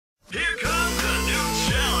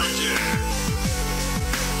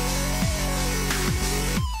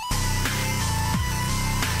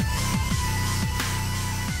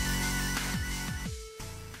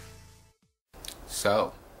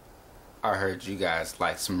So, I heard you guys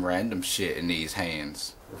like some random shit in these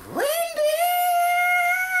hands. Random!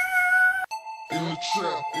 In the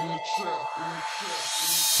trap, in the trap, in the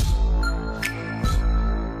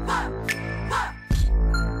trap.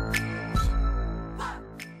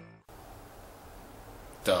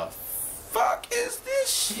 The fuck is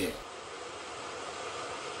this shit?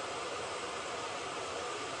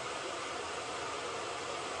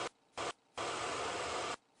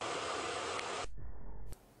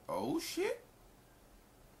 Oh shit.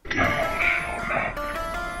 I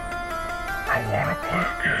wanna play a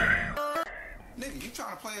game. Nigga, you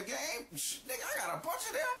trying to play a game? Nigga, I got a bunch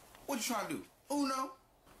of them. What you trying to do? Uno?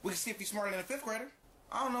 We can see if he's smarter than a 5th grader.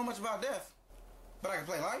 I don't know much about death, but I can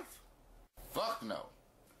play life. Fuck no.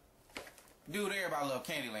 Dude, everybody love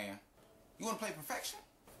Candyland. You wanna play perfection?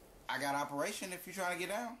 I got Operation if you're trying to get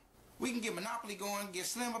down. We can get Monopoly going, get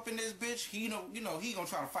Slim up in this bitch. He, you know, he gonna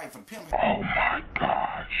try to fight for the pimp. Oh my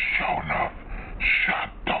God, shut up. Shut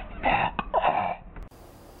the fuck up.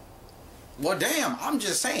 Well, damn, I'm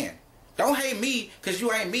just saying. Don't hate me, cause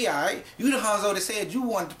you ain't me, alright? You the Hanzo that said you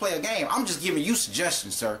wanted to play a game. I'm just giving you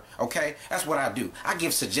suggestions, sir, okay? That's what I do. I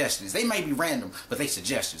give suggestions. They may be random, but they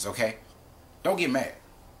suggestions, okay? Don't get mad.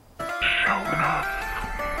 Shut up.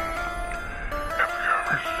 Have you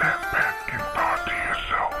ever sat back and thought to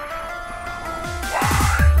yourself, why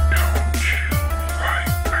don't you like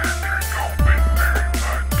Patrick Hoban very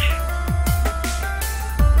much?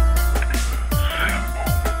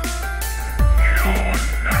 Simple. You're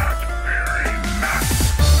not very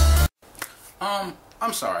nice.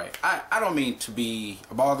 I'm sorry. I don't mean to be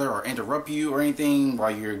a bother or interrupt you or anything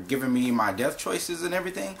while you're giving me my death choices and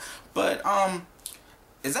everything, but,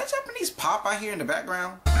 is that Japanese pop I hear in the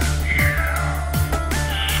background? Yeah.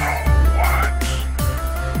 So what?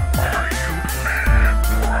 Are you mad,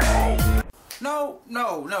 bro?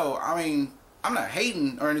 No. I mean, I'm not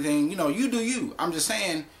hating or anything. You know, you do you. I'm just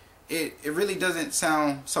saying it really doesn't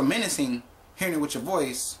sound so menacing hearing it with your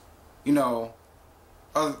voice. You know,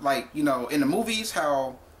 like, you know, in the movies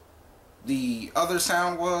how the other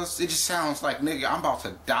sound was. It just sounds like, nigga, I'm about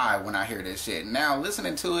to die when I hear this shit. Now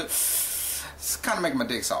listening to it, it's kind of making my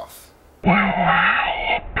dick soft. Well,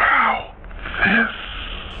 how about this?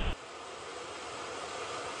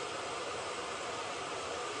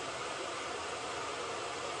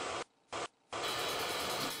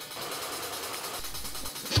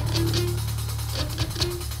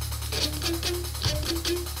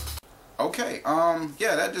 Okay,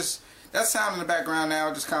 yeah, that sound in the background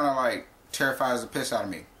now just kind of like terrifies the piss out of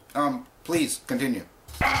me. Please continue.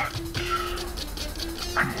 But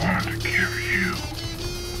I want to give you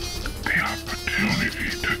the opportunity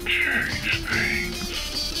to change things.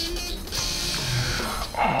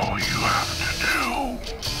 All you have to do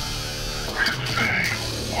is say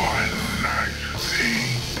one nice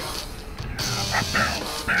thing about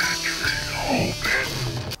Patrick Hoban.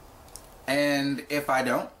 And if I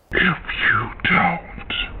don't? If you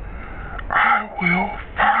don't, I will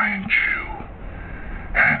find you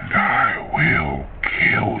and I will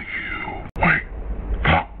kill you. Wait,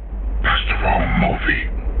 that's the wrong movie.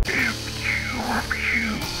 If you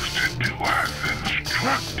refuse to do as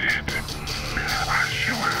instructed, I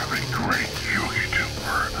shall have a great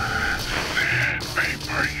YouTuber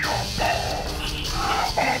sandpaper your balls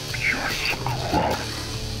up your scruff.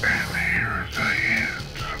 And here's a hint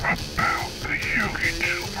about the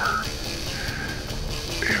YouTuber.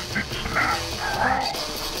 If it's not pro,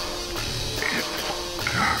 it's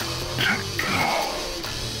got to go.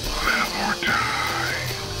 Live or die.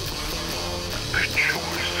 The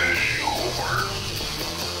choice is yours.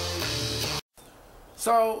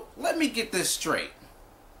 So, let me get this straight.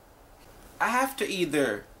 I have to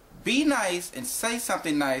either be nice and say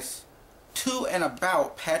something nice to and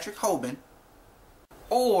about Patrick Hoban,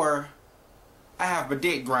 or I have my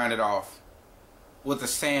dick grinded off with a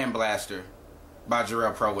sandblaster by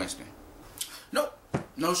Jarrell Pro Winston. Nope.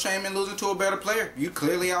 No shame in losing to a better player. You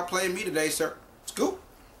clearly outplayed me today, sir. Scoop.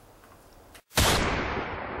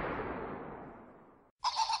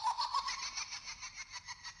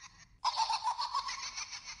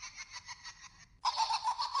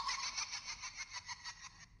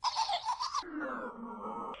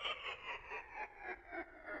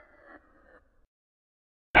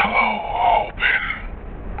 Hello, Hoban.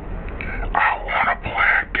 I want to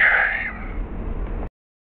play a game.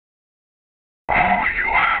 All you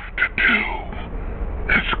have to do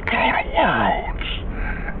is go to Worlds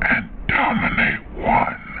and dominate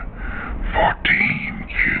one for Team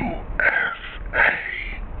USA.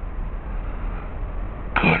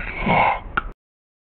 Good luck.